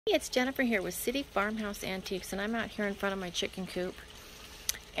Hey, it's Jennifer here with City Farmhouse Antiques, and I'm out here in front of my chicken coop.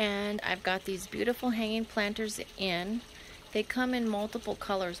 And I've got these beautiful hanging planters in. They come in multiple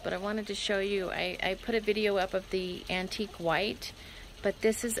colors, but I wanted to show you. I put a video up of the antique white, but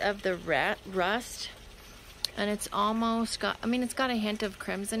this is of the rust. And it's almost got, it's got a hint of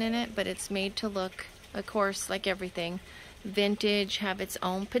crimson in it, but it's made to look, of course, like everything, vintage, have its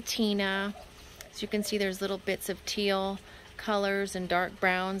own patina. As you can see, there's little bits of teal colors and dark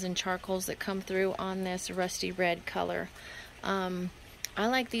browns and charcoals that come through on this rusty red color. I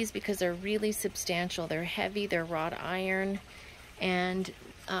like these because they're really substantial. They're heavy, they're wrought iron, and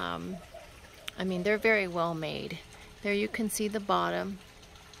they're very well made. There you can see the bottom,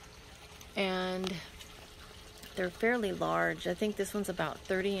 and they're fairly large. I think this one's about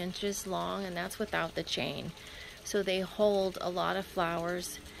 30 inches long, and that's without the chain. So they hold a lot of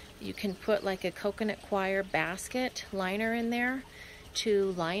flowers. You can put like a coconut coir basket liner in there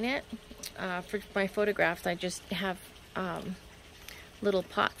to line it. For my photographs, I just have little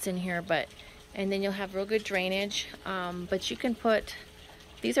pots in here, and then you'll have real good drainage. But you can put,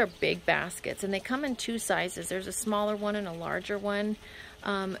 these are big baskets, and they come in two sizes. There's a smaller one and a larger one.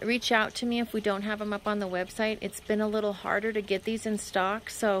 Reach out to me if we don't have them up on the website. It's been a little harder to get these in stock,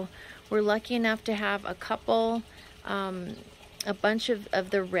 so we're lucky enough to have a couple, a bunch of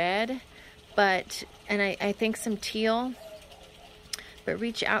the red, and I think some teal. But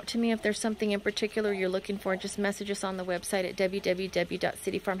reach out to me if there's something in particular you're looking for. Just message us on the website at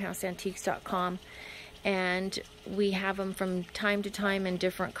www.cityfarmhouseantiques.com, and we have them from time to time in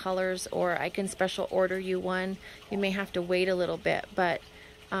different colors, or I can special order you one. You may have to wait a little bit, but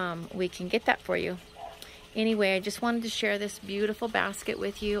we can get that for you. Anyway, I just wanted to share this beautiful basket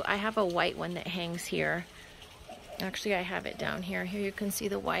with you. I have a white one that hangs here. Actually, I have it down here. Here you can see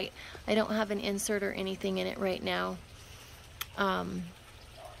the white. I don't have an insert or anything in it right now. And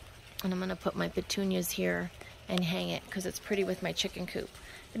I'm going to put my petunias here and hang it because it's pretty with my chicken coop.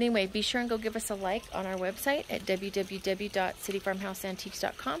 But anyway, be sure and go give us a like on our website at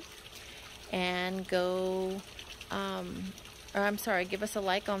www.cityfarmhouseantiques.com, and give us a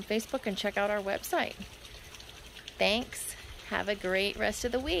like on Facebook and check out our website. Thanks. Have a great rest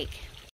of the week.